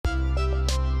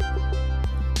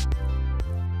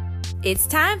It's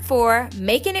time for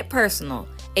Making It Personal,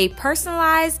 a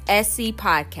personalized SC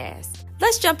podcast.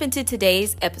 Let's jump into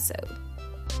today's episode.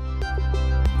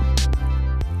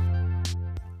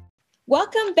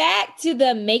 Welcome back to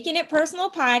the Making It Personal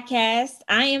podcast.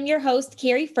 I am your host,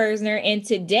 Carrie Fersner, and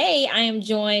today I am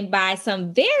joined by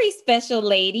some very special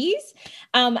ladies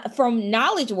from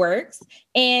KnowledgeWorks,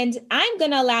 and I'm going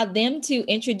to allow them to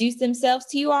introduce themselves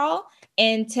to you all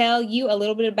and tell you a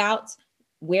little bit about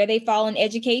where they fall in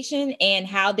education and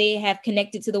how they have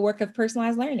connected to the work of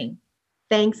personalized learning.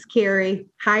 Thanks, Carrie.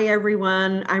 Hi,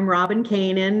 everyone. I'm Robin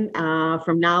Kanan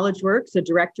from KnowledgeWorks, the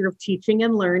Director of Teaching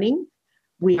and Learning.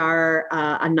 We are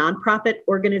a nonprofit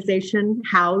organization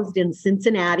housed in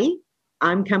Cincinnati.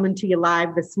 I'm coming to you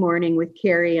live this morning with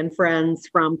Carrie and friends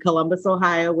from Columbus,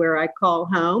 Ohio, where I call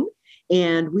home.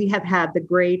 And we have had the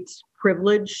great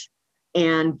privilege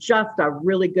and just a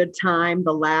really good time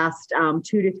the last 2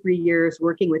 to 3 years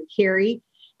working with Carrie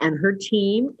and her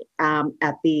team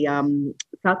at the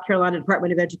South Carolina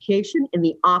Department of Education in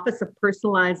the Office of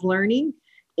Personalized Learning.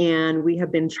 And we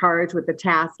have been charged with the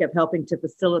task of helping to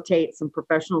facilitate some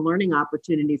professional learning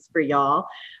opportunities for y'all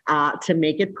to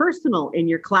make it personal in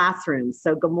your classrooms.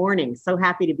 So good morning. So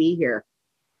happy to be here.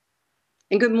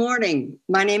 And good morning.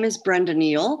 My name is Brenda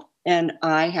Neal, and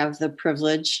I have the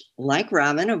privilege, like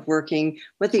Robin, of working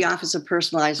with the Office of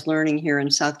Personalized Learning here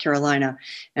in South Carolina.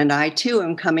 And I, too,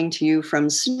 am coming to you from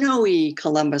snowy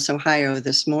Columbus, Ohio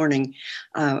this morning.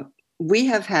 We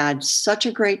have had such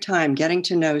a great time getting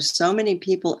to know so many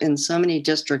people in so many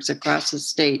districts across the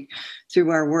state through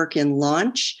our work in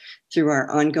Launch, through our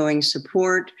ongoing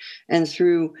support, and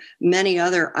through many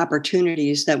other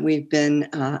opportunities that we've been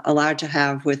allowed to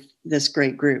have with this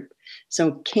great group.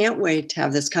 So can't wait to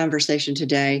have this conversation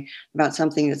today about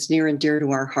something that's near and dear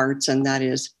to our hearts, and that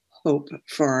is hope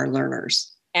for our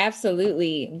learners.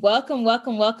 Absolutely. Welcome,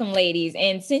 welcome, welcome, ladies.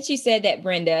 And since you said that,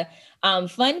 Brenda,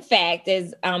 fun fact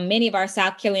is many of our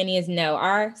South Carolinians know,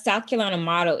 our South Carolina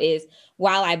motto is,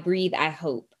 "While I breathe, I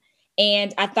hope."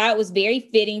 And I thought it was very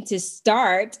fitting to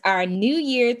start our new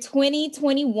year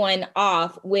 2021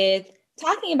 off with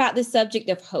talking about the subject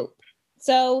of hope.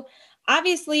 So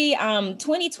obviously,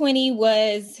 2020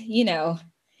 was,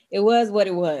 it was what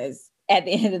it was at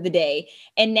the end of the day.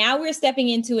 And now we're stepping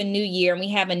into a new year and we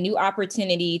have a new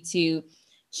opportunity to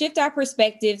shift our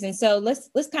perspectives. And so let's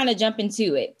kind of jump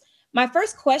into it. My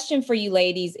first question for you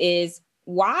ladies is,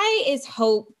 why is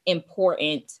hope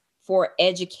important for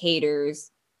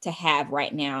educators to have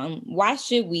right now? And why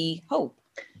should we hope?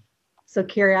 So,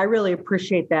 Carrie, I really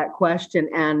appreciate that question.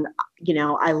 And,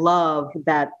 I love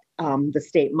that the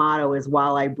state motto is,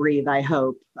 "While I breathe, I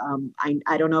hope."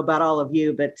 I don't know about all of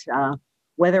you, but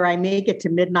whether I make it to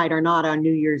midnight or not on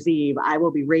New Year's Eve, I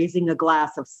will be raising a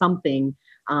glass of something,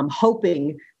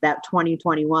 hoping that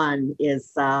 2021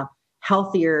 is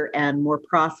healthier and more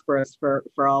prosperous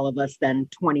for all of us than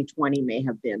 2020 may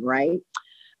have been, right?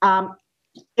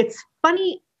 It's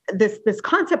funny, this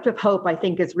concept of hope, I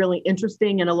think, is really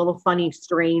interesting and a little funny,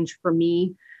 strange for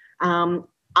me.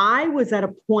 I was at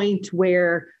a point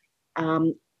where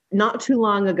not too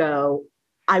long ago,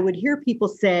 I would hear people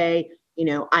say,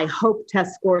 I hope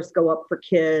test scores go up for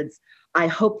kids. I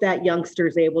hope that youngster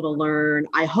is able to learn.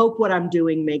 I hope what I'm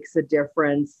doing makes a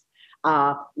difference.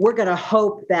 We're going to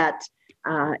hope that,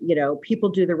 people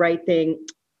do the right thing.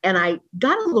 And I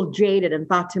got a little jaded and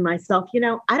thought to myself,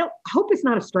 hope is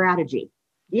not a strategy.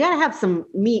 You got to have some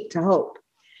meat to hope.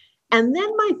 And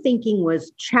then my thinking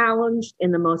was challenged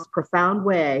in the most profound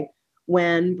way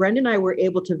when Brenda and I were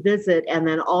able to visit and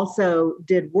then also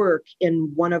did work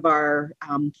in one of our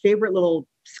favorite little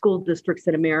school districts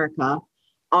in America,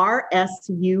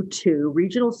 RSU2,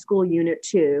 Regional School Unit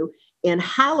 2, in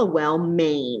Hallowell,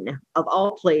 Maine, of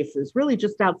all places, really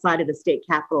just outside of the state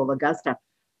capital of Augusta,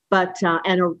 but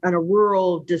and a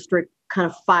rural district, kind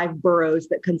of 5 boroughs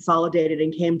that consolidated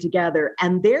and came together.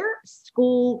 And their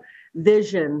school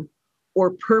vision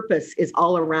or purpose is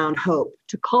all around hope,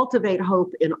 to cultivate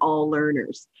hope in all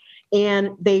learners. And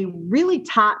they really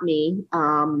taught me,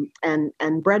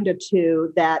 and Brenda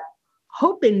too, that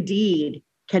hope indeed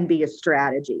can be a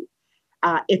strategy.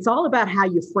 It's all about how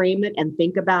you frame it and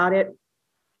think about it.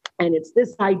 And it's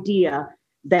this idea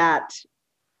that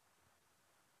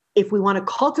if we want to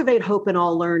cultivate hope in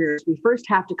all learners, we first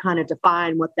have to kind of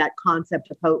define what that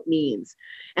concept of hope means.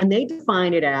 And they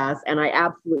define it as, and I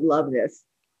absolutely love this,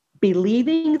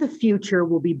 believing the future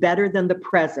will be better than the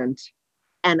present,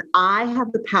 and I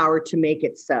have the power to make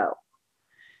it so.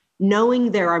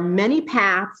 Knowing there are many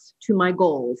paths to my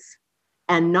goals,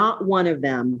 and not one of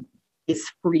them is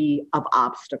free of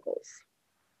obstacles.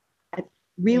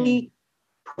 Really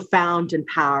profound and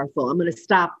powerful. I'm going to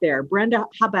stop there. Brenda,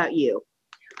 how about you?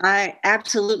 I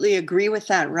absolutely agree with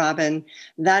that, Robin.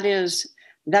 That's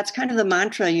kind of the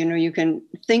mantra. You can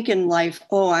think in life,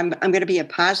 oh, I'm going to be a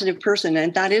positive person.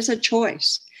 And that is a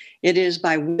choice. It is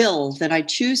by will that I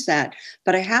choose that.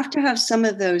 But I have to have some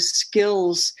of those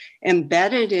skills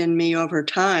embedded in me over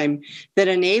time that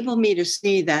enable me to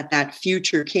see that that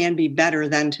future can be better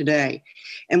than today.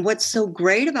 And what's so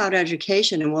great about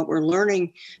education and what we're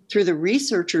learning through the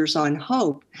researchers on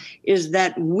hope is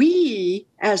that we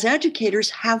as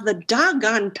educators have the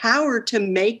doggone power to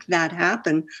make that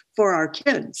happen for our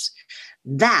kids.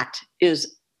 That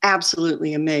is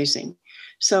absolutely amazing.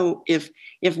 So if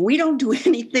we don't do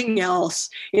anything else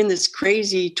in this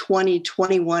crazy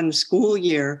 2021 school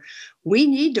year, we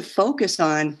need to focus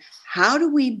on how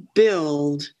do we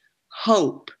build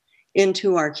hope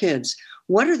into our kids?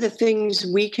 What are the things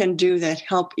we can do that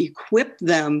help equip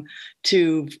them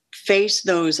to face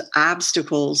those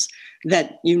obstacles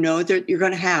that that you're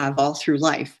going to have all through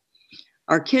life?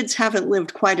 Our kids haven't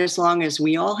lived quite as long as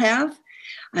we all have,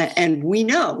 and we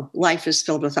know life is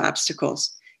filled with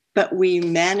obstacles, but we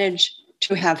manage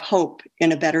to have hope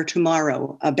in a better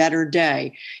tomorrow, a better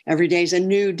day. Every day is a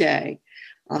new day.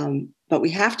 But we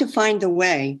have to find a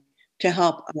way to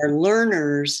help our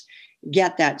learners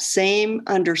get that same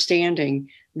understanding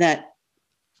that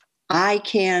I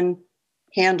can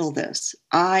handle this,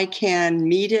 I can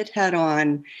meet it head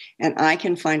on, and I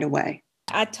can find a way.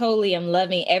 I totally am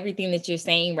loving everything that you're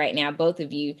saying right now, both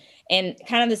of you. And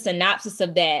kind of the synopsis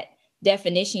of that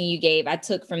definition you gave, I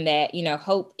took from that,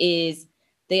 hope is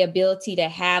the ability to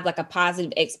have like a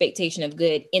positive expectation of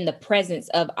good in the presence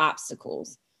of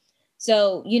obstacles.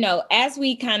 So, as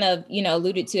we kind of,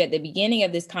 alluded to at the beginning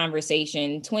of this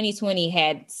conversation, 2020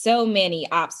 had so many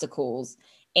obstacles.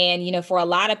 And, for a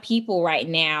lot of people right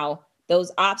now,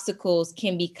 those obstacles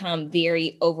can become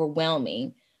very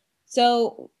overwhelming.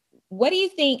 So what do you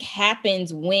think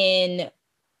happens when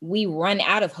we run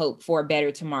out of hope for a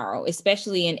better tomorrow,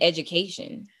 especially in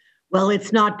education? Well,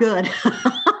 it's not good.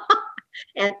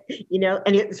 And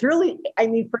it's really,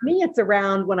 for me, it's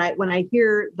around when I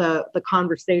hear the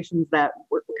conversations that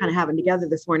we're kind of having together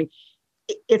this morning,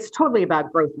 it's totally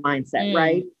about growth mindset,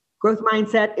 right? Growth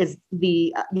mindset is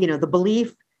the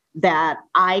belief that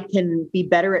I can be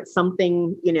better at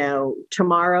something,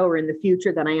 tomorrow or in the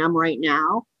future than I am right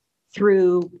now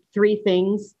through three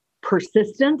things: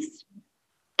 persistence,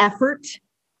 effort,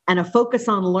 and a focus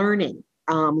on learning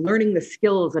the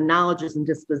skills and knowledges and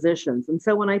dispositions. And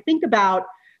so when I think about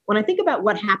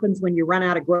what happens when you run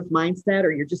out of growth mindset,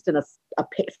 or you're just in a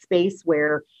space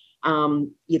where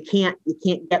you can't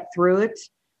get through it,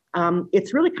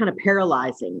 it's really kind of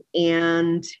paralyzing.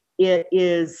 And it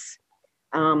is,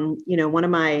 a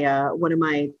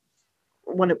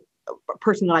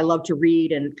person that I love to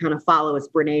read and kind of follow is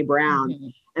Brene Brown. Mm-hmm.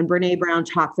 And Brene Brown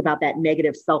talks about that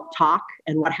negative self-talk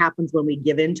and what happens when we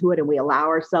give into it and we allow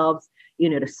ourselves,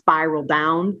 to spiral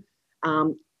down.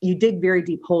 You dig very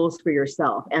deep holes for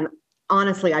yourself. And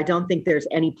honestly, I don't think there's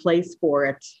any place for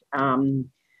it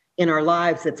in our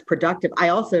lives that's productive. I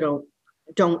also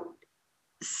don't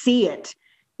see it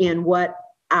in what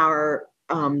our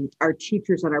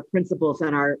teachers and our principals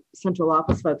and our central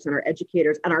office folks and our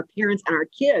educators and our parents and our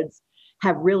kids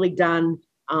have really done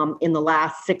in the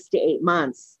last 6 to 8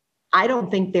 months. I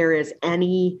don't think there is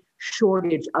any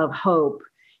shortage of hope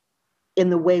in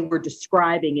the way we're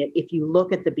describing it if you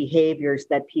look at the behaviors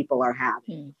that people are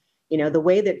having. The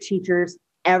way that teachers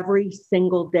every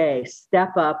single day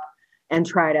step up and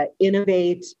try to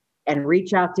innovate and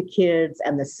reach out to kids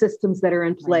and the systems that are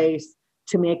in place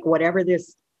to make whatever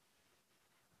this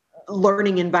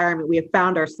learning environment we have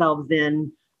found ourselves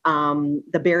in,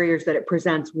 the barriers that it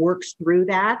presents, works through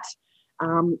that.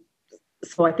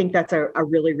 So I think that's a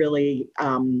really, really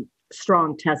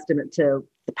strong testament to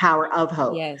the power of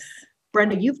hope. Yes.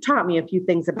 Brenda, you've taught me a few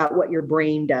things about what your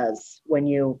brain does when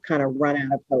you kind of run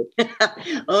out of hope.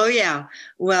 Oh, yeah.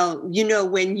 Well,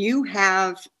 when you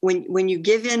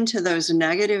give in to those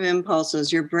negative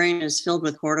impulses, your brain is filled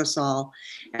with cortisol,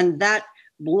 and that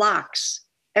blocks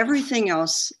everything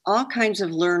else, all kinds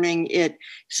of learning. It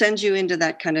sends you into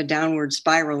that kind of downward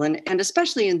spiral. And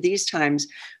especially in these times,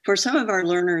 for some of our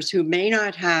learners who may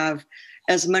not have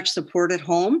as much support at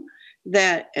home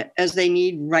as they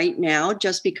need right now,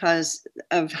 just because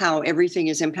of how everything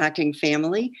is impacting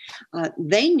family,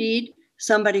 they need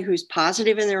somebody who's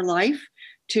positive in their life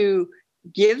to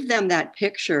give them that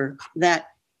picture that,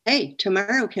 hey,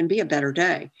 tomorrow can be a better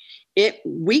day.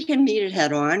 We can meet it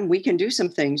head on. We can do some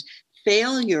things.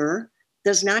 Failure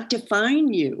does not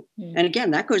define you. And again,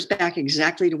 that goes back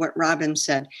exactly to what Robin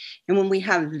said. And when we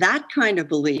have that kind of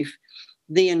belief,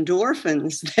 the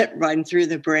endorphins that run through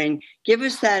the brain give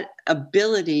us that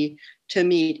ability to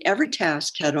meet every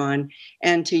task head on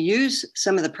and to use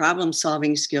some of the problem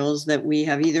solving skills that we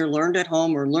have either learned at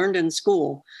home or learned in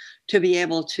school to be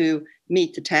able to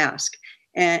meet the task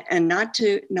and not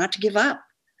to give up.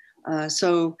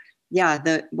 So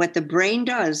yeah, what the brain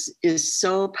does is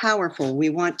so powerful. We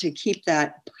want to keep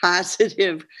that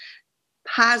positive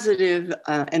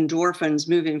endorphins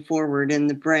moving forward in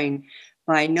the brain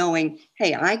by knowing,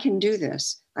 hey, I can do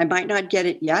this. I might not get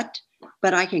it yet,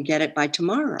 but I can get it by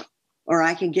tomorrow, or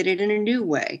I can get it in a new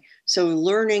way. So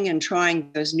learning and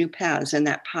trying those new paths and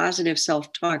that positive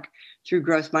self-talk through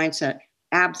growth mindset,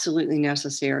 absolutely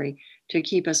necessary to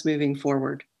keep us moving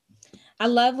forward. I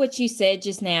love what you said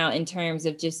just now in terms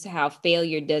of just how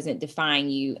failure doesn't define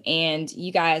you. And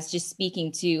you guys just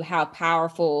speaking to how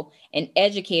powerful an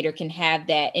educator can have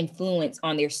that influence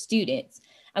on their students.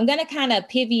 I'm going to kind of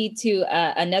pivot to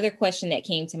another question that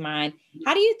came to mind.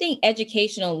 How do you think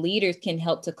educational leaders can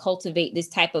help to cultivate this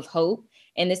type of hope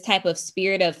and this type of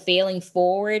spirit of failing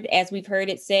forward, as we've heard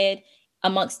it said,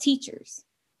 amongst teachers?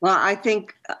 Well, I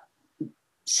think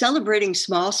celebrating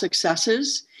small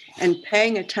successes and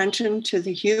paying attention to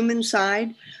the human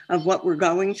side of what we're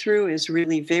going through is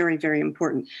really very, very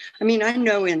important. I mean, I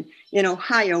know in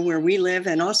Ohio where we live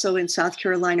and also in South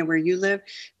Carolina where you live,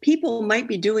 people might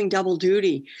be doing double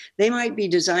duty. They might be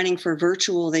designing for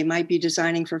virtual, they might be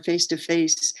designing for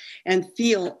face-to-face and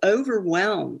feel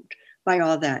overwhelmed by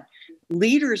all that.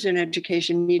 Leaders in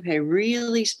education need to pay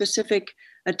really specific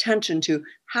attention to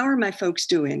how are my folks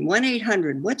doing?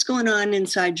 1-800, what's going on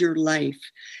inside your life?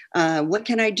 What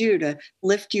can I do to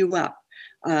lift you up?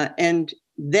 And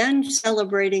then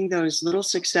celebrating those little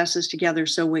successes together.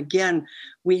 So again,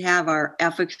 we have our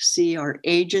efficacy, our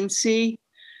agency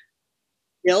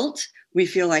built. We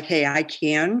feel like, hey, I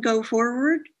can go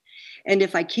forward. And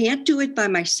if I can't do it by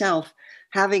myself,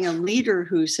 having a leader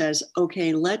who says,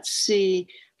 okay, let's see,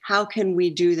 how can we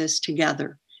do this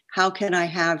together? How can I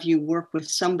have you work with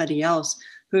somebody else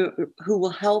who will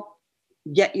help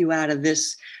get you out of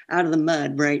the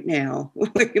mud right now,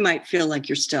 where you might feel like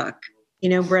you're stuck? You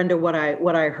know, Brenda, what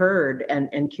I heard,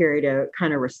 and Carrie, to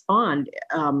kind of respond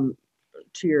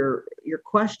to your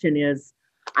question is,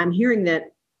 I'm hearing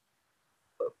that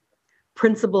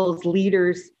principals,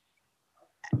 leaders,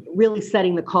 really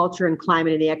setting the culture and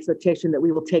climate and the expectation that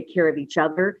we will take care of each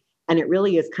other. And it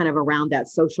really is kind of around that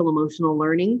social emotional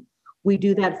learning. We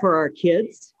do that for our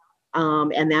kids,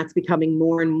 and that's becoming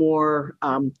more and more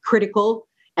critical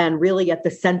and really at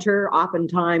the center.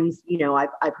 Oftentimes,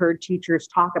 I've heard teachers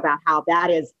talk about how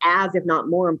that is as, if not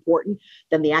more important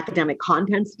than the academic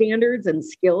content standards and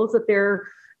skills that they're,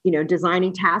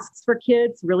 designing tasks for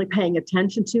kids, really paying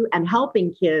attention to and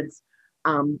helping kids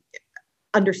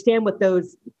understand what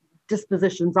those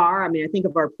dispositions are. I mean, I think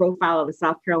of our profile of a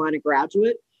South Carolina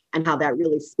graduate and how that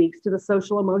really speaks to the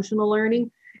social emotional learning,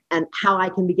 and how I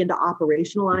can begin to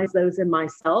operationalize those in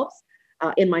myself.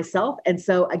 And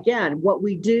so again, what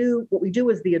we do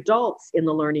as the adults in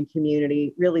the learning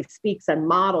community really speaks and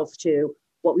models to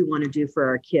what we want to do for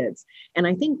our kids. And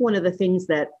I think one of the things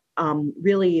that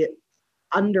really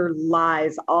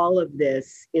underlies all of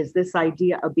this is this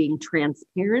idea of being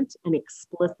transparent and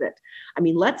explicit. I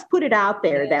mean, let's put it out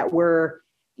there that we're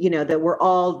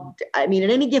all, I mean, at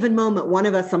any given moment, one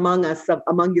of us,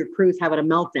 among your crews having a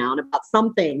meltdown about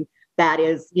something that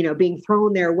is, being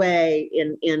thrown their way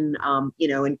in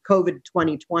COVID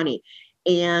 2020.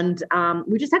 And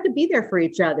we just have to be there for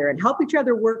each other and help each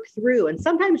other work through. And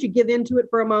sometimes you give into it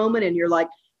for a moment and you're like,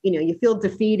 you feel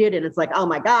defeated and it's like, oh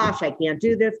my gosh, I can't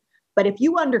do this. But if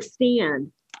you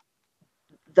understand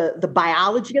the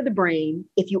biology of the brain,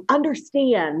 if you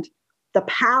understand the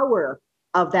power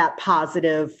of that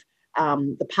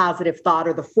the positive thought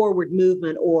or the forward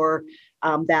movement or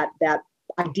that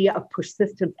idea of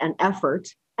persistence and effort,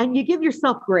 and you give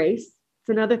yourself grace. It's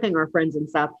another thing our friends in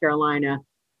South Carolina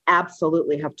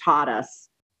absolutely have taught us.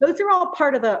 Those are all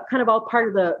part of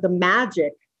the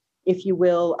magic, if you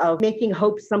will, of making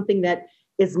hope something that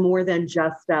is more than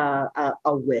just a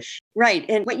wish. Right.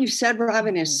 And what you said,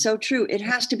 Robin, is so true. It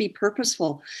has to be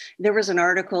purposeful. There was an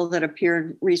article that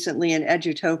appeared recently in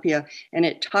Edutopia, and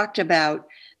it talked about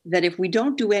that if we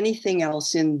don't do anything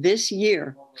else in this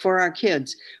year for our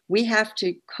kids, we have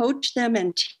to coach them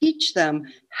and teach them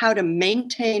how to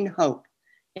maintain hope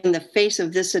in the face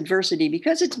of this adversity,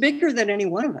 because it's bigger than any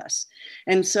one of us.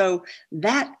 And so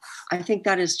I think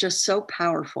that is just so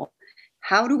powerful.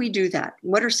 How do we do that?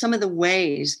 What are some of the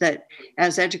ways that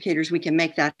as educators we can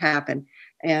make that happen?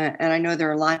 And I know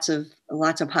there are lots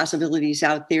of possibilities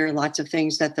out there, lots of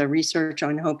things that the research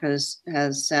on hope has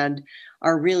said.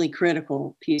 are really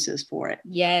critical pieces for it.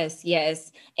 Yes,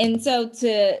 yes. And so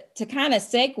to kind of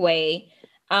segue,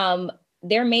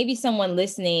 there may be someone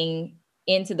listening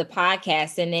into the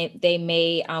podcast and they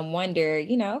may wonder,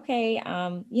 okay,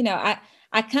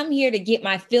 I come here to get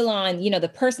my fill on,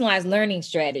 the personalized learning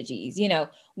strategies.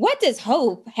 What does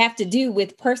HOPE have to do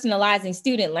with personalizing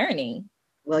student learning?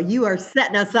 Well, you are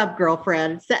setting us up,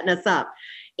 girlfriend, setting us up.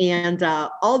 And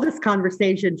all this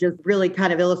conversation just really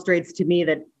kind of illustrates to me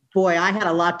that, boy, I had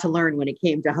a lot to learn when it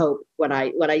came to HOPE, when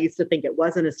I used to think it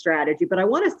wasn't a strategy. But I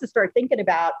want us to start thinking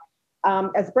about,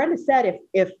 as Brenda said,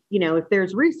 if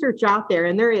there's research out there,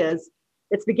 and there is,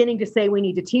 it's beginning to say we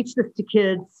need to teach this to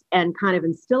kids and kind of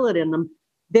instill it in them.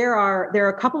 There are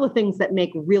a couple of things that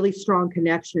make really strong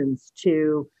connections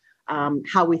to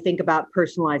how we think about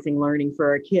personalizing learning for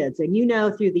our kids. And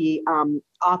through the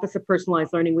Office of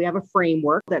Personalized Learning, we have a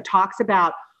framework that talks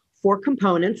about 4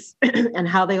 components and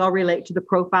how they all relate to the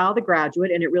profile of the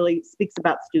graduate. And it really speaks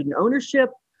about student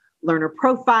ownership, learner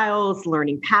profiles,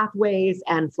 learning pathways,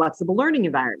 and flexible learning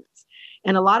environments.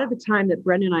 And a lot of the time that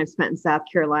Brenda and I have spent in South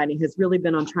Carolina has really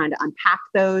been on trying to unpack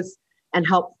those and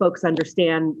help folks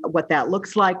understand what that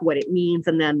looks like, what it means,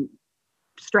 and then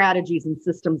strategies and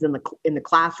systems in the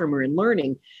classroom or in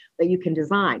learning that you can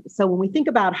design. So when we think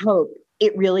about HOPE,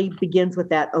 it really begins with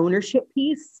that ownership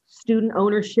piece, student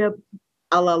ownership,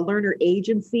 a la learner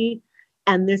agency,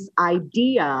 and this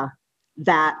idea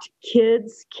that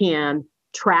kids can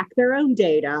track their own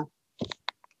data,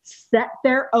 set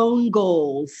their own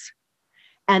goals,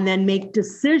 and then make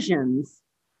decisions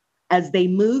as they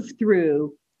move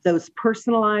through those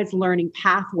personalized learning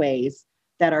pathways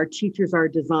that our teachers are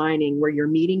designing, where you're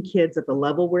meeting kids at the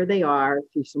level where they are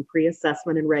through some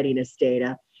pre-assessment and readiness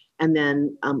data, and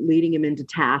then leading them into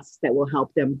tasks that will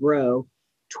help them grow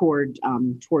toward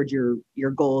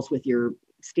your goals with your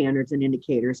standards and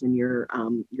indicators in your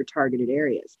targeted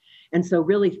areas. And so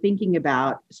really thinking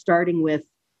about starting with,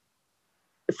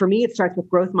 for me, it starts with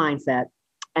growth mindset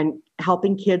and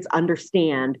helping kids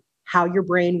understand how your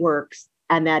brain works,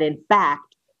 and that in fact,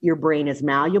 your brain is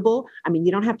malleable. I mean,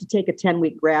 you don't have to take a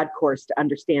 10-week grad course to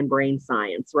understand brain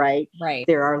science, right? Right.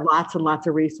 There are lots and lots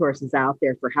of resources out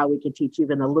there for how we can teach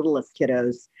even the littlest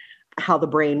kiddos how the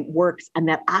brain works, and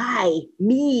that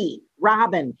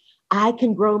Robin, I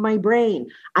can grow my brain.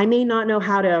 I may not know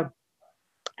how to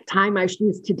tie my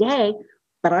shoes today,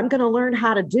 but I'm going to learn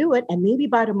how to do it. And maybe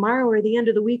by tomorrow or the end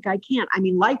of the week, I can. I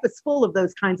mean, life is full of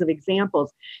those kinds of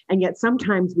examples. And yet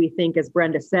sometimes we think, as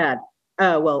Brenda said,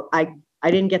 oh, well, I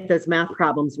didn't get those math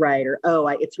problems right, or,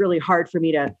 it's really hard for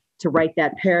me to write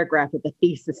that paragraph with the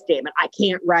thesis statement. I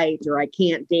can't write, or I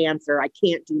can't dance, or I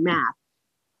can't do math.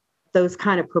 Those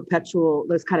kind of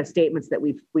statements that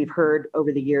we've heard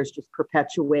over the years just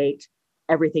perpetuate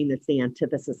everything that's the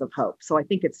antithesis of HOPE. So I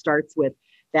think it starts with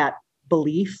that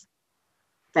belief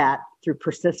that through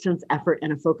persistence, effort,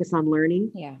 and a focus on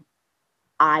learning,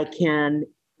 I can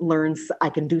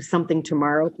do something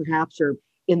tomorrow, perhaps, or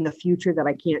in the future that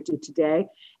I can't do today.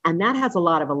 And that has a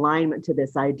lot of alignment to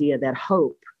this idea that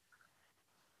HOPE,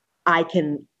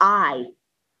 I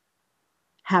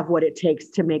have what it takes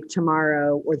to make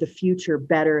tomorrow or the future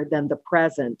better than the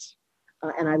present.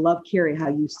 And I love, Carrie, how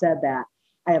you said that.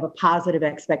 I have a positive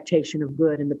expectation of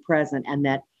good in the present, and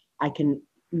that I can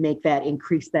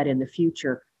increase that in the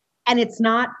future. And it's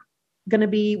not going to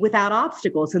be without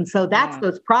obstacles. And so that's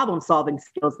those problem-solving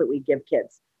skills that we give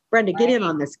kids. Brenda, get in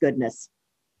on this goodness.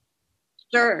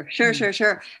 Sure.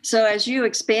 So as you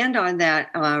expand on that,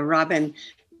 Robin,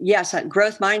 yes,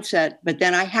 growth mindset, but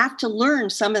then I have to learn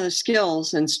some of the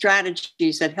skills and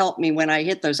strategies that help me when I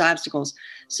hit those obstacles.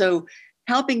 So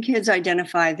helping kids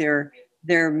identify their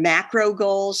macro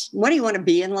goals. What do you want to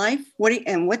be in life?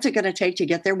 And what's it going to take to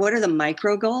get there? What are the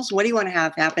micro goals? What do you want to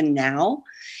have happen now?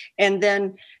 And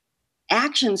then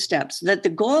action steps, that the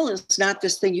goal is not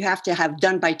this thing you have to have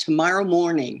done by tomorrow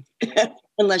morning,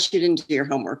 unless you didn't do your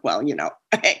homework well,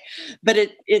 But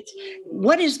it's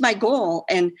what is my goal,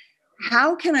 and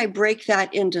how can I break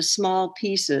that into small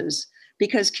pieces?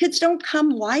 Because kids don't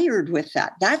come wired with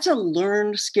that. That's a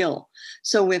learned skill.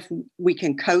 So if we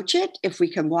can coach it, if we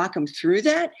can walk them through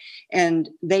that, and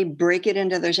they break it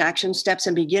into those action steps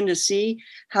and begin to see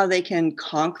how they can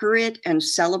conquer it and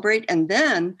celebrate, and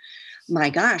then,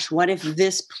 my gosh, what if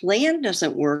this plan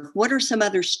doesn't work? What are some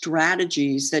other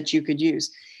strategies that you could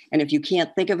use? And if you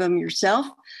can't think of them yourself,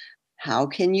 how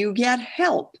can you get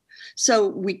help? So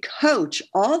we coach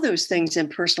all those things in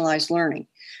personalized learning.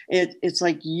 It's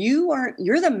like you're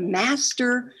the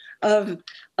master of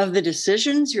the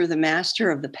decisions. You're the master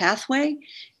of the pathway,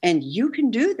 and you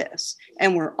can do this.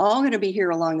 And we're all going to be here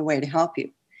along the way to help you.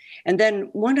 And then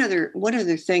one other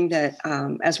thing that,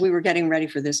 as we were getting ready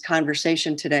for this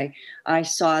conversation today, I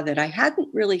saw that I hadn't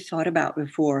really thought about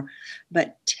before,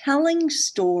 but telling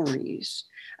stories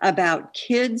about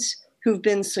kids who've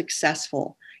been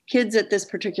successful, kids at this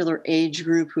particular age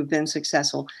group who've been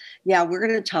successful. Yeah, we're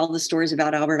going to tell the stories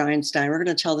about Albert Einstein. We're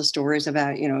going to tell the stories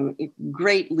about,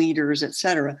 great leaders, et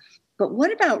cetera. But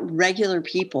what about regular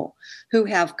people who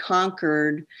have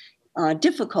conquered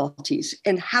difficulties,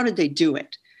 and how did they do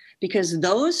it? Because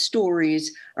those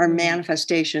stories are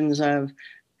manifestations of,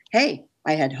 hey,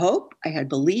 I had hope, I had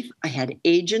belief, I had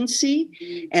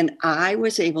agency, and I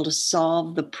was able to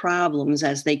solve the problems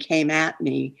as they came at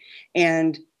me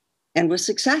and was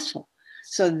successful.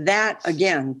 So that,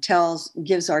 again,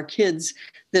 gives our kids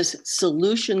this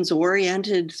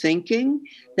solutions-oriented thinking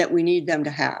that we need them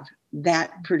to have.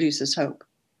 That produces hope.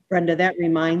 Brenda, that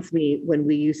reminds me when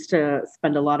we used to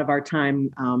spend a lot of our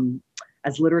time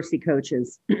as literacy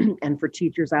coaches and for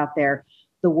teachers out there,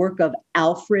 the work of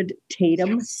Alfred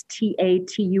Tatum, yes.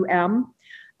 Tatum.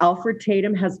 Alfred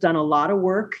Tatum has done a lot of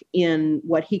work in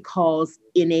what he calls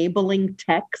enabling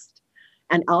text.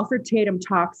 And Alfred Tatum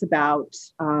talks about,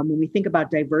 when we think about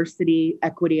diversity,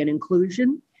 equity, and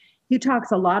inclusion, he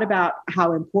talks a lot about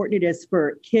how important it is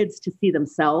for kids to see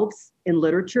themselves in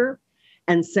literature.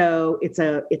 And so it's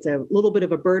a little bit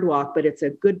of a bird walk, but it's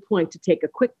a good point to take a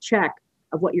quick check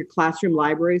of what your classroom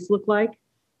libraries look like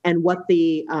and what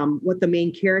the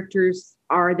main characters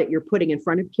are that you're putting in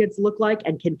front of kids look like,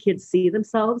 and can kids see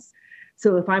themselves?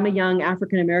 So if I'm a young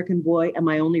African-American boy, am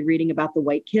I only reading about the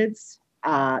white kids?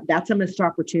 That's a missed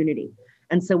opportunity.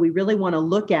 And so we really want to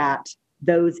look at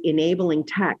those enabling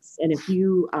texts. And if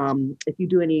you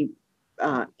do any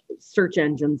search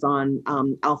engines on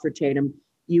Alfred Tatum,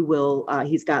 you will,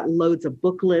 he's got loads of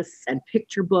book lists and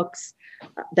picture books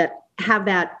that have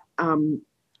that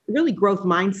really growth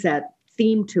mindset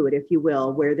theme to it, if you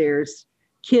will, where there's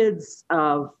kids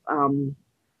of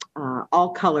all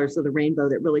colors of the rainbow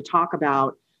that really talk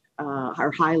about,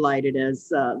 are highlighted as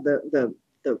the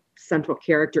central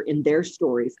character in their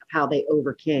stories of how they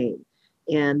overcame.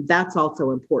 And that's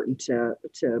also important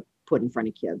to put in front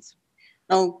of kids.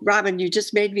 Oh, Robin, you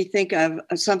just made me think of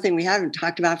something we haven't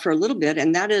talked about for a little bit,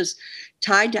 and that is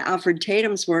tied to Alfred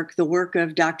Tatum's work, the work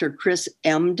of Dr. Chris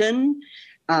Emdin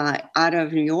out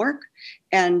of New York.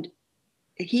 And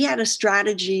he had a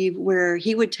strategy where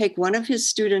he would take one of his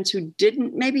students who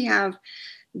didn't maybe have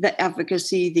the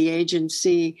efficacy, the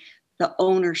agency, the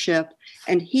ownership,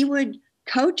 and he would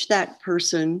coach that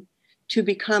person to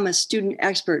become a student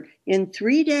expert. In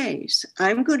 3 days,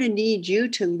 I'm going to need you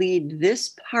to lead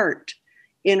this part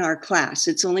in our class.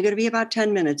 It's only going to be about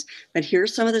 10 minutes, but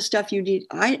here's some of the stuff you need.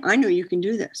 I know you can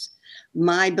do this.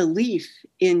 My belief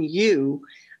in you,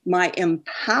 my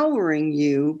empowering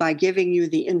you by giving you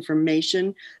the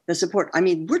information, the support. I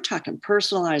mean, we're talking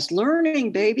personalized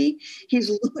learning, baby.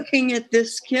 He's looking at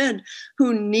this kid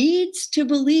who needs to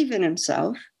believe in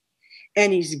himself,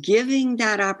 and he's giving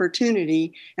that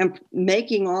opportunity and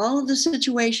making all of the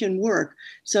situation work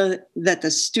so that the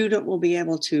student will be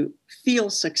able to feel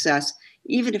success,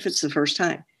 even if it's the first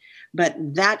time. But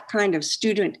that kind of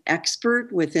student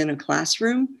expert within a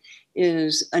classroom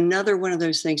is another one of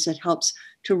those things that helps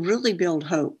to really build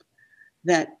hope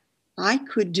that I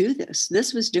could do this.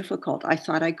 This was difficult. I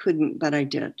thought I couldn't, but I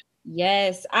did.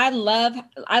 Yes, I love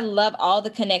all the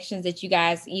connections that you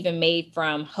guys even made,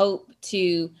 from hope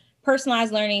to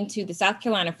personalized learning to the South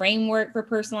Carolina framework for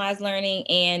personalized learning.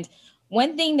 And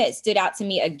one thing that stood out to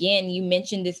me, again, you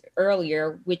mentioned this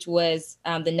earlier, which was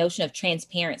the notion of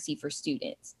transparency for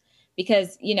students.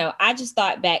 Because, I just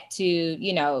thought back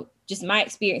to, just my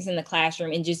experience in the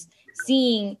classroom and just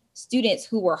seeing students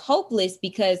who were hopeless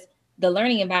because the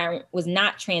learning environment was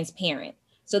not transparent.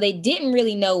 So they didn't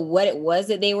really know what it was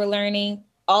that they were learning.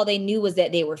 All they knew was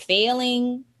that they were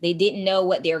failing. They didn't know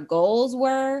what their goals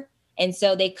were. And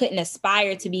so they couldn't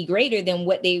aspire to be greater than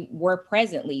what they were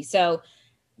presently. So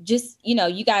just,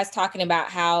 you guys talking about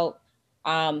how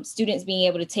students being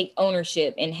able to take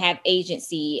ownership and have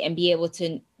agency and be able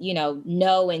to,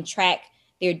 know and track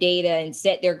their data and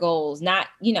set their goals, not,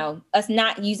 us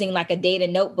not using like a data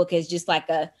notebook as just like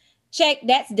a check,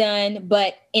 that's done,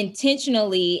 but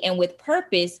intentionally and with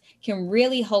purpose can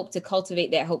really hope to cultivate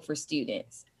that hope for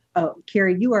students. Oh,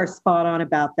 Carrie, you are spot on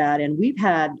about that. And we've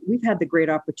had the great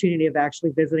opportunity of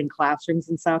actually visiting classrooms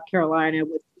in South Carolina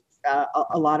with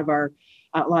a lot of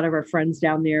our friends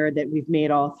down there that we've made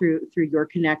all through your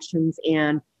connections.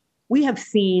 And we have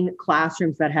seen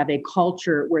classrooms that have a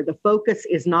culture where the focus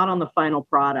is not on the final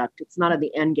product. It's not on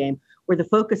the end game, where the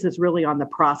focus is really on the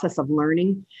process of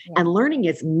learning. Yeah. And learning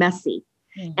is messy.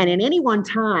 Mm-hmm. And in any one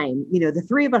time, the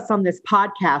three of us on this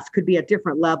podcast could be at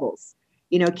different levels.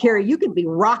 Carrie, you could be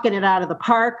rocking it out of the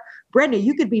park. Brenda,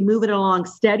 you could be moving along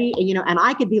steady, and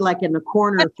I could be like in the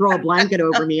corner, throw a blanket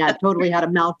over me. I've totally had a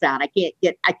meltdown. I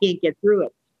can't get through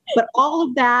it. But all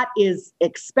of that is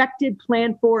expected,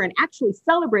 planned for, and actually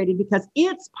celebrated because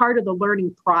it's part of the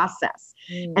learning process.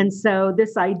 And so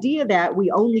this idea that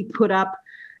we only put up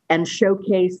and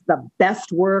showcase the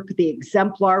best work, the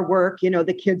exemplar work,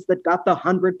 the kids that got the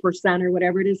 100% or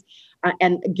whatever it is,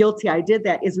 and guilty I did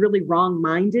that, is really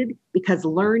wrong-minded, because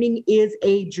learning is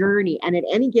a journey. And at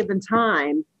any given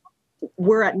time,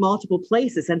 we're at multiple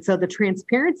places. And so the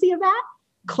transparency of that,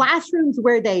 classrooms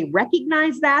where they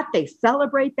recognize that, they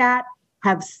celebrate that,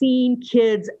 have seen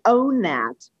kids own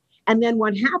that. And then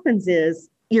what happens is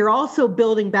you're also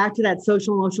building back to that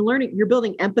social emotional learning. You're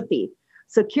building empathy.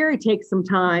 So Carrie takes some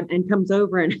time and comes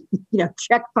over and,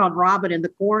 checks on Robin in the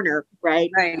corner, right?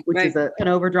 Which is an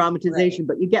over dramatization,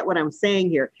 but you get what I'm saying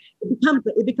here.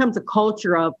 It becomes a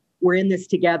culture of, we're in this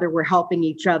together, we're helping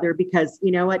each other, because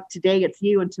you know what, today it's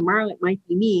you and tomorrow it might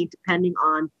be me, depending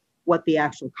on what the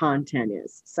actual content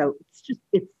is. So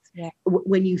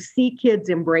when you see kids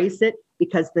embrace it,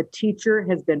 because the teacher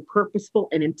has been purposeful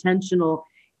and intentional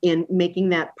in making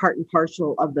that part and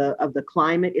parcel of the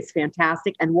climate, is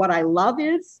fantastic. And what I love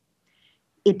is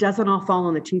it doesn't all fall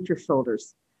on the teacher's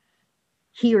shoulders.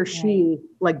 He or she,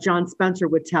 like John Spencer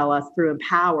would tell us through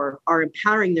Empower, are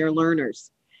empowering their learners.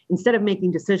 Instead of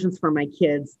making decisions for my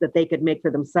kids that they could make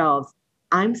for themselves,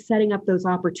 I'm setting up those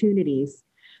opportunities,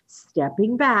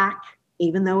 stepping back,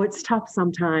 even though it's tough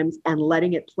sometimes, and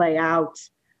letting it play out,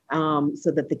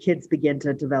 so that the kids begin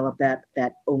to develop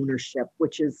that ownership,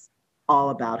 which is all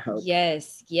about hope.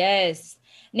 Yes.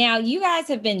 Now, you guys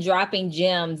have been dropping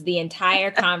gems the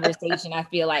entire conversation. I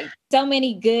feel like so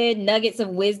many good nuggets of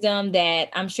wisdom that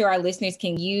I'm sure our listeners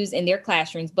can use in their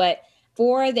classrooms. But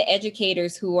for the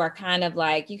educators who are kind of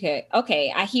like,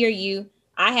 okay, I hear you.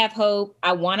 I have hope.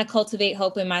 I want to cultivate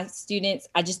hope in my students.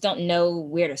 I just don't know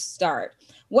where to start.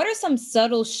 What are some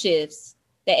subtle shifts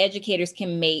that educators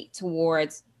can make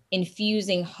towards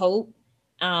infusing hope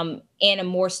and a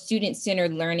more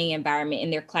student-centered learning environment in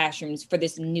their classrooms for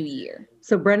this new year?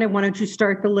 So Brenda, why don't you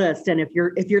start the list? And if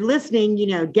you're listening,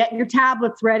 get your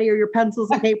tablets ready or your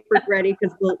pencils and papers ready,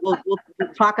 because we'll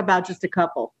talk about just a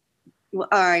couple. Well,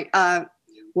 all right.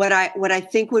 What I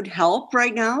think would help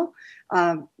right now,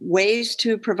 ways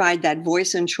to provide that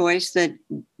voice and choice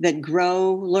that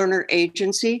grow learner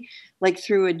agency, like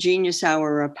through a Genius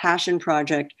Hour or a passion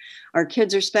project. Our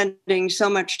kids are spending so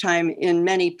much time in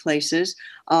many places,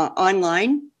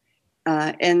 online,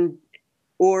 and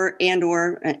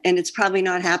it's probably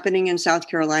not happening in South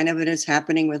Carolina, but it's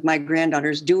happening with my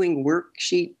granddaughters doing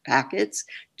worksheet packets.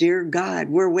 Dear God,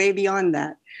 we're way beyond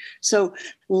that. So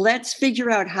let's figure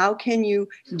out, how can you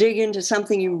dig into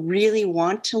something you really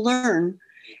want to learn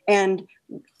and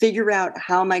figure out,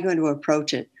 how am I going to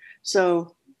approach it?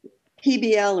 So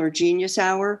PBL or Genius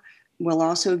Hour will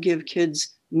also give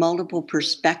kids multiple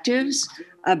perspectives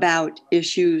about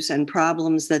issues and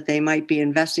problems that they might be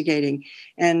investigating.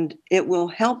 And it will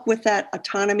help with that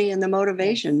autonomy and the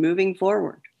motivation moving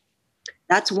forward.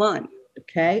 That's one.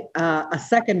 Okay. A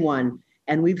second one,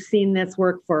 and we've seen this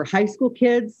work for high school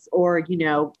kids or,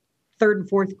 third and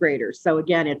fourth graders. So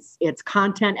again, it's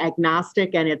content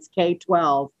agnostic and it's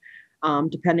K-12,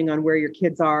 depending on where your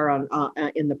kids are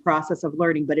in the process of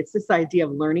learning. But it's this idea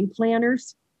of learning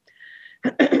planners,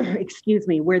 excuse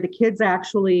me, where the kids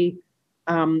actually,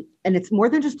 and it's more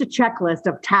than just a checklist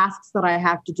of tasks that I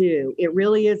have to do. It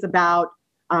really is about,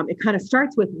 it kind of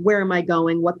starts with, where am I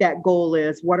going, what that goal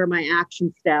is, what are my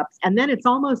action steps? And then it's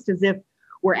almost as if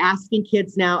we're asking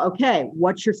kids now, okay,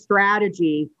 what's your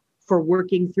strategy for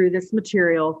working through this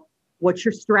material? What's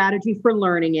your strategy for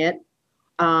learning it?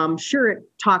 Sure, it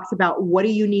talks about what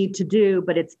do you need to do,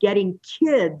 but it's getting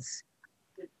kids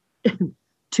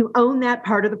to own that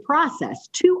part of the process.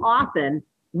 Too often,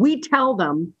 we tell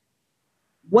them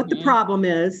what the problem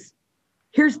is.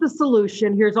 Here's the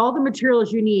solution. Here's all the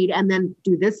materials you need. And then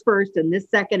do this first and this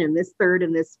second and this third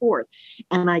and this fourth.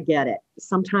 And I get it.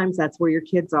 Sometimes that's where your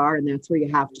kids are and that's where you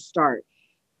have to start.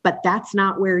 But that's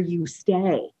not where you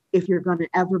stay if you're going to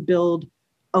ever build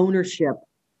ownership,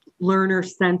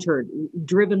 learner-centered,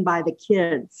 driven by the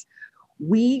kids.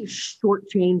 We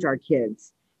shortchange our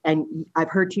kids. And I've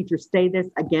heard teachers say this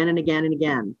again and again and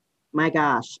again. My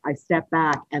gosh, I stepped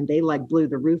back and they blew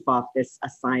the roof off this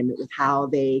assignment with how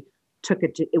they took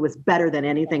it. It was better than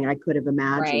anything I could have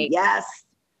imagined. Right. Yes,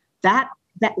 that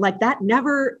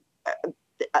never,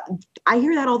 I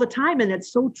hear that all the time, and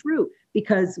it's so true,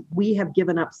 because we have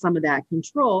given up some of that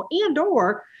control, and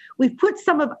or we've put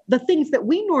some of the things that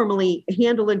we normally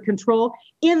handle and control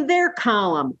in their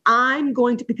column.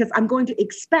 Because I'm going to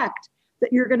expect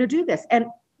that you're going to do this. And,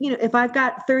 if I've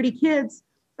got 30 kids,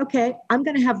 okay, I'm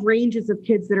going to have ranges of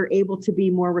kids that are able to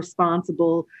be more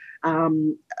responsible,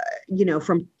 from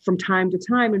time to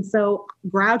time. And so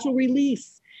gradual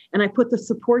release, and I put the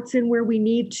supports in where we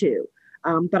need to.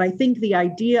 But I think the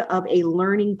idea of a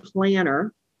learning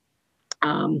planner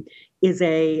is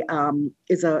a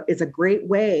great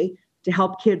way to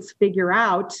help kids figure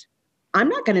out. I'm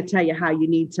not going to tell you how you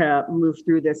need to move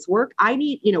through this work.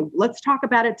 Let's talk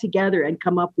about it together and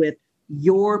come up with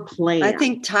your plan. I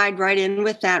think tied right in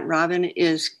with that, Robin,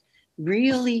 is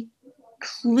really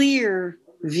clear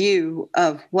view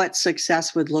of what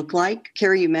success would look like.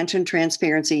 Carrie, you mentioned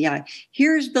transparency. Yeah,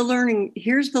 here's the learning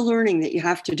that you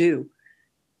have to do.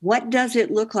 What does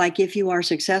it look like if you are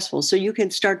successful? So you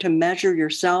can start to measure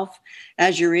yourself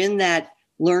as you're in that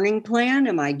learning plan.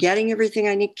 Am I getting everything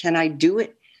I need? Can I do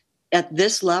it at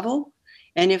this level?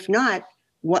 And if not,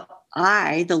 what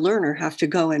I, the learner, have to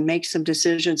go and make some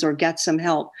decisions or get some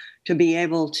help to be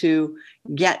able to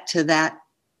get to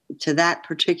that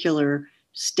particular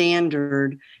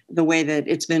standard the way that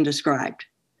it's been described.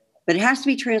 But it has to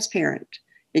be transparent.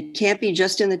 It can't be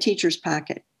just in the teacher's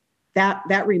pocket.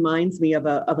 That reminds me of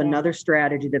another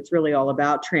strategy that's really all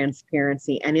about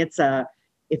transparency. And it's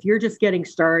if you're just getting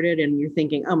started and you're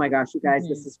thinking, oh my gosh, you guys,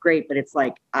 this is great, but it's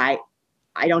like,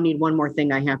 I don't need one more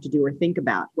thing I have to do or think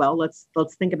about. Well, let's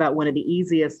think about one of the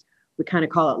easiest, we kind of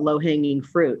call it low-hanging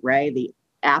fruit, right? The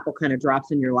apple kind of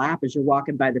drops in your lap as you're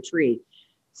walking by the tree.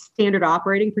 Standard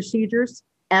operating procedures,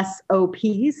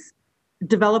 SOPs,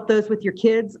 develop those with your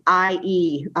kids,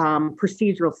 i.e.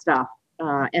 Procedural stuff.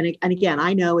 And again,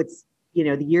 I know it's,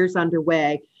 the year's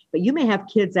underway, but you may have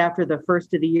kids after the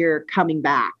first of the year coming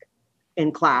back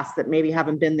in class that maybe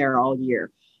haven't been there all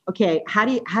year. Okay, how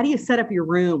do you set up your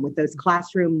room with those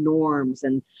classroom norms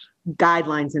and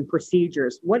guidelines and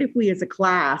procedures? What if we as a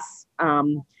class,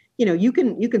 you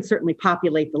can certainly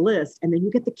populate the list, and then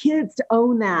you get the kids to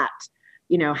own that.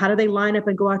 How do they line up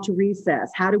and go out to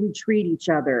recess? How do we treat each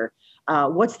other?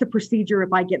 What's the procedure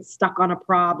if I get stuck on a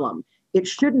problem? It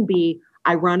shouldn't be,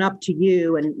 I run up to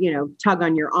you and, tug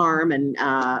on your arm and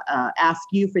ask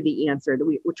you for the answer.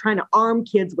 We're trying to arm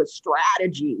kids with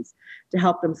strategies to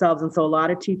help themselves. And so a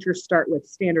lot of teachers start with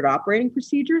standard operating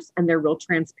procedures, and they're real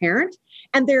transparent,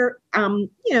 and they're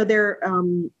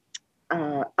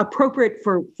appropriate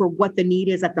for what the need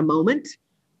is at the moment.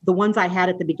 The ones I had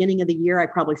at the beginning of the year, I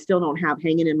probably still don't have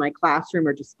hanging in my classroom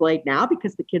or displayed now,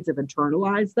 because the kids have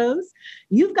internalized those.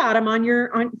 You've got them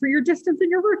for your distance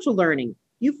and your virtual learning.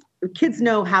 Kids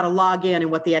know how to log in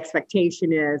and what the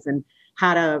expectation is, and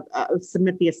how to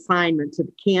submit the assignment to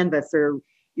the Canvas or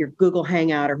your Google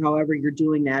Hangout or however you're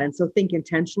doing that. And so think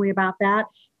intentionally about that,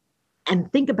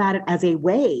 and think about it as a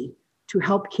way to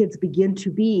help kids begin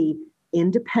to be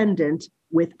independent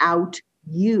without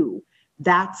you.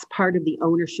 That's part of the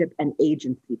ownership and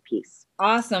agency piece.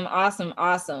 Awesome, awesome,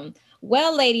 awesome.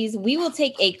 Well, ladies, we will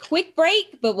take a quick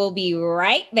break, but we'll be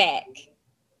right back.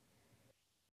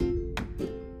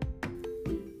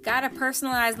 Got a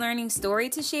personalized learning story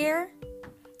to share?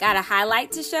 Got a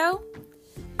highlight to show?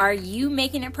 Are you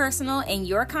making it personal in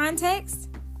your context?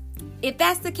 If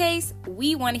that's the case,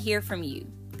 we want to hear from you.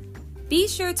 Be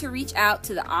sure to reach out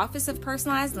to the Office of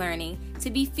Personalized Learning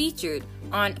to be featured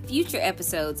on future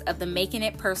episodes of the Making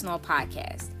It Personal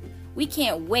podcast. We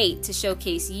can't wait to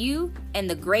showcase you and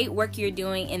the great work you're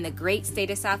doing in the great state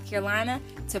of South Carolina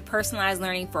to personalize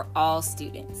learning for all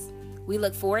students. We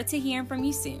look forward to hearing from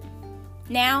you soon.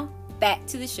 Now, back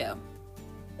to the show.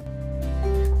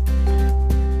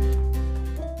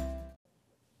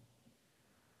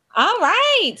 All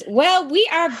right. Well, we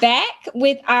are back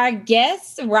with our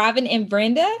guests, Robin and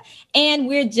Brenda, and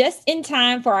we're just in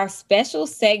time for our special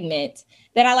segment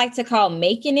that I like to call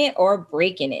Making It or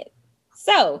Breaking It.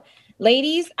 So,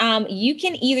 ladies, you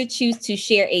can either choose to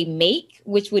share a make,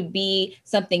 which would be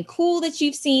something cool that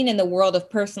you've seen in the world of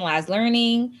personalized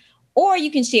learning, or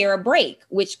you can share a break,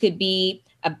 which could be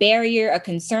a barrier, a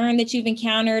concern that you've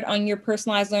encountered on your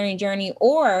personalized learning journey,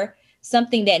 or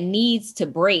something that needs to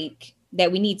break,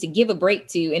 that we need to give a break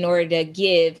to in order to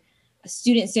give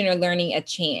student-centered learning a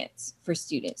chance for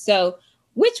students. So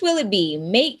which will it be,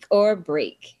 make or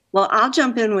break? Well, I'll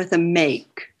jump in with a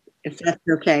make, if that's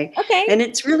okay. Okay. And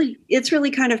it's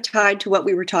really kind of tied to what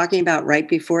we were talking about right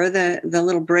before the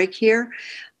little break here.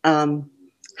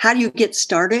 How do you get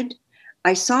started?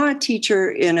 I saw a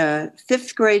teacher in a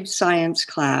 5th grade science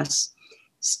class,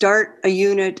 start a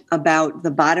unit about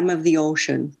the bottom of the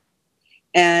ocean.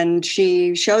 And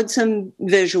she showed some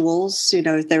visuals. You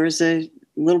know, there was a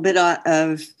little bit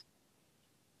of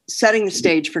setting the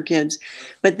stage for kids.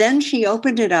 But then she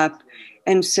opened it up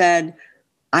and said,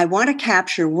 I want to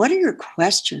capture, what are your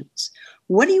questions?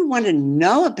 What do you want to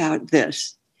know about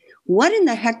this? What in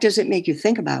the heck does it make you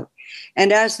think about?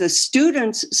 And as the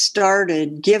students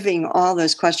started giving all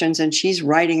those questions, and she's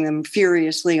writing them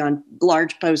furiously on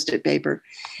large Post-it paper,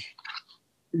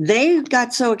 they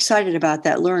got so excited about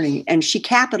that learning, and she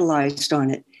capitalized on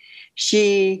it.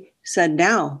 She said,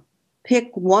 now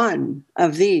pick one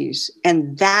of these,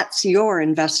 and that's your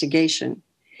investigation.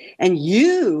 And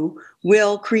you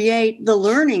will create the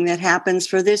learning that happens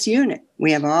for this unit.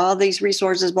 We have all these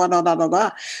resources, blah, blah, blah, blah, blah.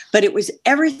 But it was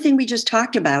everything we just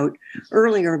talked about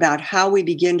earlier about how we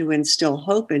begin to instill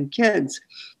hope in kids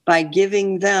by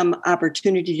giving them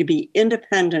opportunity to be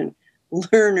independent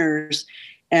learners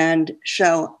and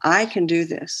show, I can do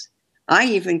this. I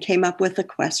even came up with a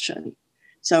question.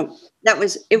 So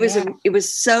it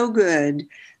was so good.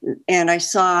 And I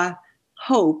saw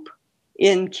hope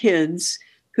in kids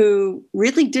who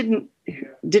really didn't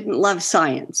love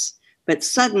science, but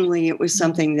suddenly it was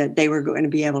something that they were going to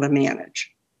be able to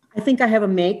manage. I think I have a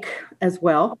make as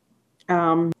well.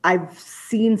 I've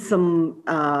seen some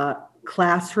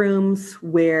classrooms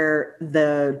where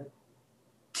the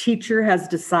teacher has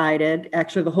decided,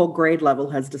 actually the whole grade level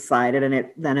has decided, and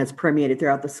it then has permeated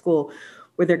throughout the school,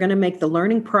 where they're going to make the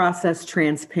learning process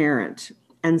transparent.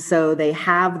 And so they've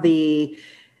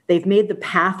made the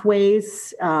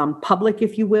pathways public,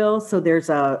 if you will. So there's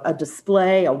a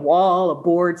display, a wall, a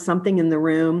board, something in the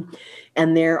room.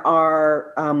 And there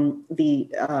are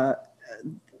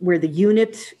where the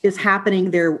unit is happening,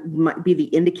 there might be the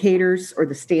indicators or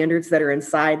the standards that are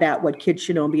inside that, what kids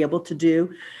should know and be able to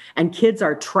do. And kids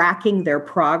are tracking their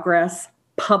progress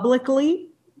publicly.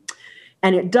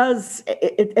 And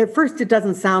at first it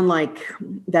doesn't sound like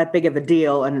that big of a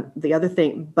deal. And the other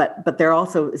thing, but there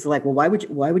also is like, well,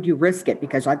 why would you risk it?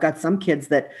 Because I've got some kids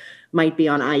that might be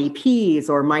on IEPs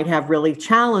or might have really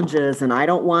challenges, and I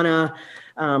don't want to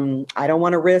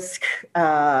risk,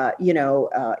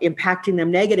 impacting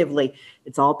them negatively.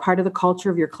 It's all part of the culture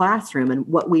of your classroom, and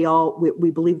what we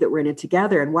believe that we're in it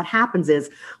together. And what happens is,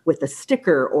 with a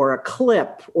sticker or a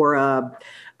clip or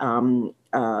some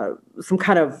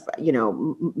kind of,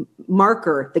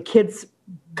 marker, the kids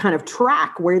kind of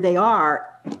track where they are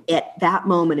at that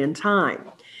moment in time.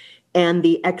 And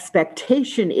the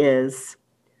expectation is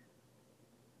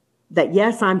that,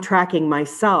 yes, I'm tracking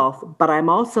myself, but I'm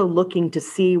also looking to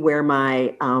see where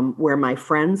my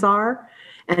friends are.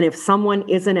 And if someone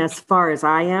isn't as far as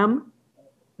I am,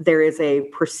 there is a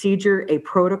procedure, a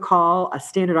protocol, a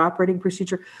standard operating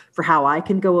procedure for how I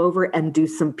can go over and do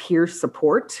some peer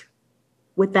support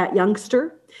with that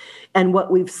youngster. And what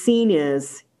we've seen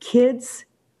is kids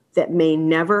that may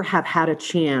never have had a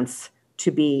chance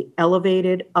to be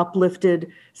elevated,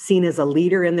 uplifted, seen as a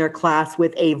leader in their class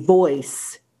with a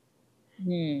voice,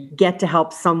 get to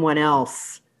help someone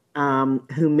else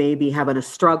who may be having a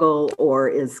struggle or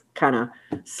is kind of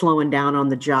slowing down on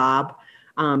the job.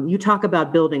 You talk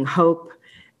about building hope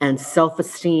and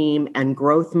self-esteem and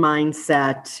growth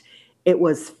mindset. It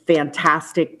was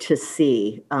fantastic to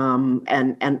see,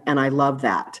 and I love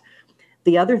that.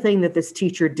 The other thing that this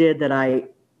teacher did that I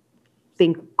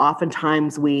think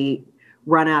oftentimes we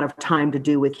run out of time to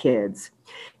do with kids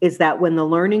is that when the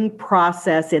learning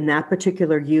process in that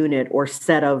particular unit or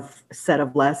set of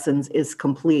lessons is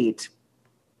complete,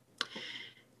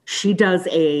 she does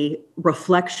a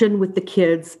reflection with the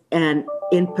kids, and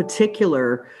in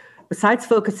particular, besides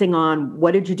focusing on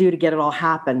what did you do to get it all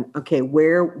happen? Okay,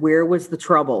 where was the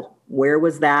trouble? Where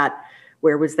was that,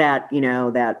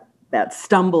 that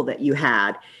stumble that you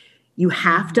had? You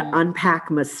have to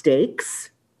unpack mistakes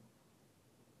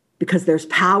because there's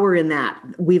power in that.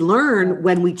 We learn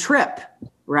when we trip,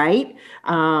 right?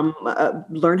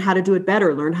 Learn how to do it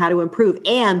better, learn how to improve.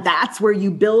 And that's where you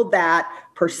build that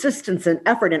persistence and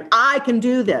effort. And I can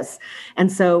do this.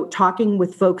 And so talking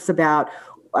with folks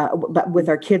with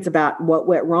our kids about what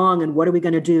went wrong and what are we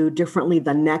going to do differently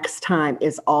the next time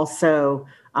is also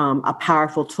a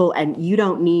powerful tool. And you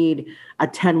don't need a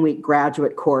 10-week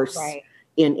graduate course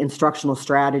in instructional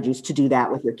strategies to do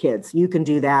that with your kids. You can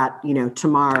do that,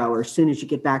 tomorrow or as soon as you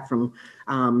get back from,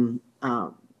 the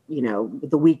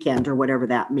weekend or whatever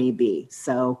that may be.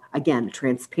 So again,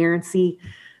 transparency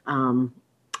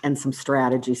and some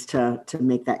strategies to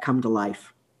make that come to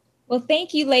life. Well,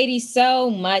 thank you, ladies, so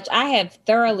much. I have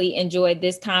thoroughly enjoyed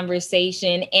this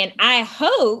conversation, and I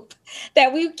hope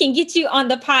that we can get you on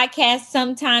the podcast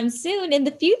sometime soon in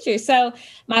the future. So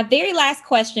my very last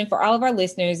question for all of our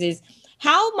listeners is,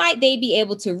 how might they be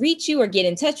able to reach you or get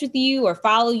in touch with you or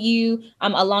follow you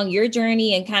along your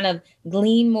journey and kind of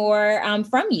glean more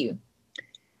from you?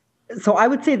 So I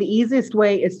would say the easiest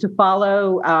way is to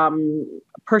follow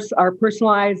our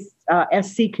personalized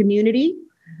SC community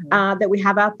that we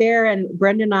have out there. And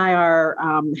Brenda and I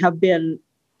have been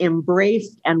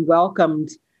embraced and welcomed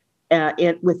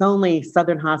with only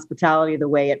Southern hospitality, the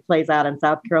way it plays out in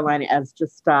South Carolina, as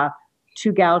just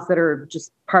two gals that are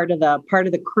just part of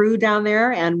the crew down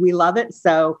there, and we love it.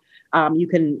 So you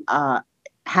can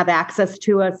have access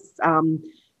to us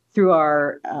through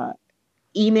our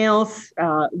emails,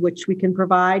 which we can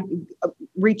provide.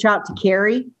 Reach out to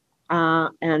Carrie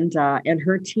and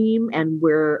her team, and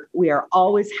we are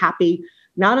always happy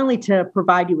not only to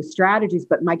provide you with strategies,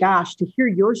 but my gosh, to hear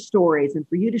your stories and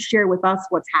for you to share with us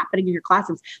what's happening in your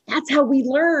classrooms. That's how we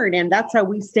learn, and that's how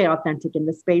we stay authentic in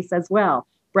the space as well.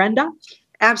 Brenda?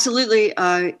 Absolutely.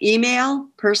 Email,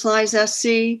 Personalized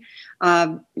SC.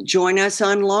 Join us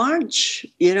on launch,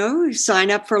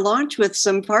 sign up for launch with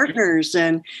some partners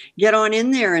and get on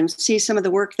in there and see some of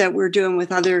the work that we're doing with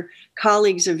other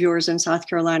colleagues of yours in South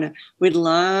Carolina. We'd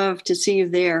love to see you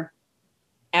there.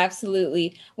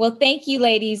 Absolutely. Well, thank you,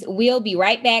 ladies. We'll be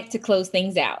right back to close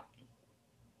things out.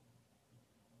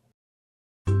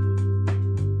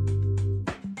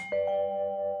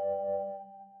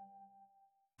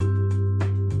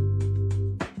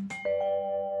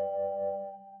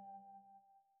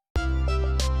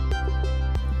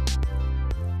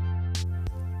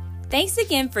 Thanks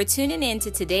again for tuning in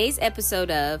to today's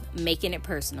episode of Making It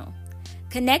Personal.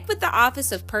 Connect with the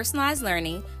Office of Personalized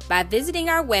Learning by visiting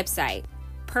our website,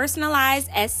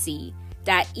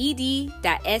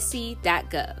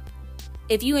 personalizedsc.ed.sc.gov.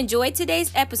 If you enjoyed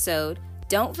today's episode,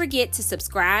 don't forget to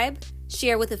subscribe,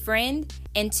 share with a friend,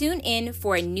 and tune in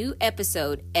for a new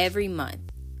episode every month.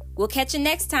 We'll catch you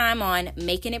next time on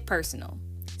Making It Personal.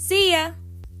 See ya!